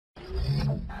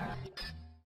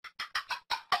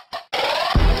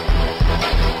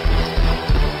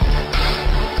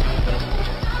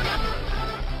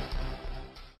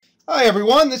Hi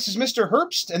everyone, this is Mr.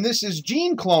 Herbst, and this is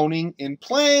gene cloning in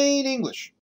plain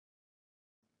English.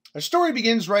 Our story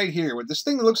begins right here with this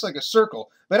thing that looks like a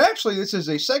circle, but actually this is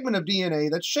a segment of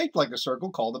DNA that's shaped like a circle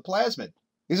called a plasmid.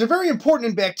 These are very important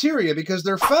in bacteria because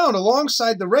they're found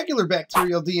alongside the regular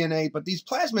bacterial DNA, but these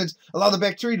plasmids allow the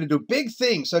bacteria to do big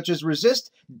things such as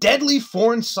resist deadly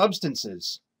foreign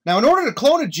substances. Now, in order to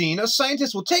clone a gene, a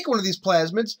scientist will take one of these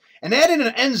plasmids and add in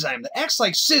an enzyme that acts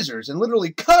like scissors and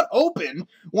literally cut open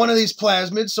one of these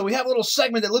plasmids so we have a little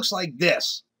segment that looks like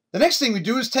this. The next thing we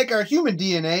do is take our human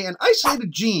DNA and isolate a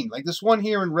gene, like this one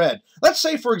here in red. Let's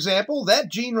say, for example, that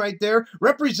gene right there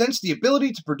represents the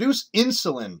ability to produce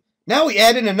insulin. Now we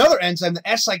add in another enzyme that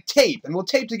acts like tape, and we'll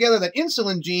tape together that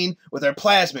insulin gene with our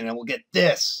plasmid, and we'll get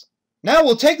this. Now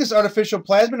we'll take this artificial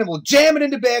plasmid and we'll jam it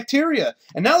into bacteria.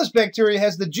 And now this bacteria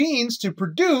has the genes to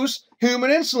produce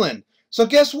human insulin. So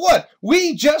guess what?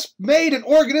 We just made an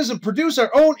organism produce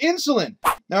our own insulin.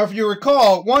 Now if you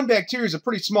recall, one bacteria is a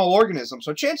pretty small organism,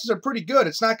 so chances are pretty good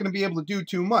it's not going to be able to do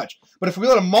too much. But if we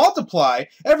let them multiply,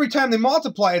 every time they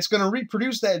multiply, it's going to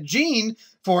reproduce that gene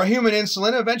for human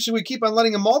insulin. Eventually we keep on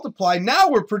letting them multiply. Now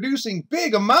we're producing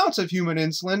big amounts of human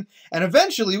insulin, and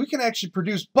eventually we can actually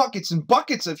produce buckets and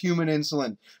buckets of human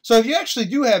insulin. So if you actually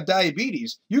do have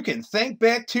diabetes, you can thank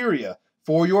bacteria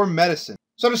for your medicine.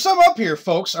 So to sum up here,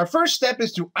 folks, our first step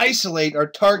is to isolate our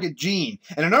target gene.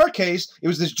 And in our case, it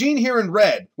was this gene here in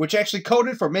red, which actually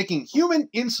coded for making human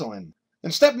insulin.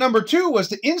 And step number 2 was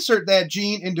to insert that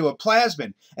gene into a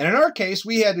plasmid. And in our case,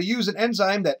 we had to use an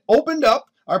enzyme that opened up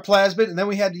our plasmid, and then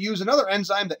we had to use another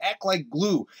enzyme that act like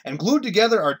glue, and glued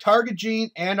together our target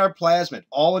gene and our plasmid,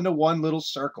 all into one little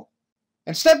circle.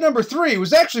 And step number 3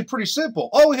 was actually pretty simple.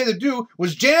 All we had to do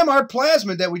was jam our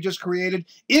plasmid that we just created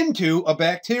into a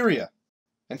bacteria.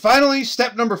 And finally,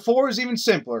 step number 4 is even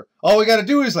simpler. All we got to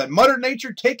do is let Mother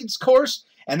Nature take its course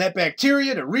and that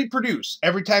bacteria to reproduce.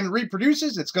 Every time it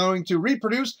reproduces, it's going to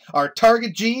reproduce our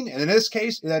target gene, and in this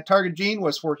case, that target gene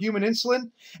was for human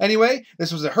insulin. Anyway,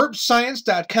 this was a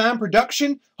herbstscience.com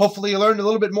production. Hopefully you learned a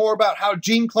little bit more about how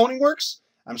gene cloning works.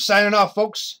 I'm signing off,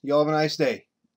 folks. You all have a nice day.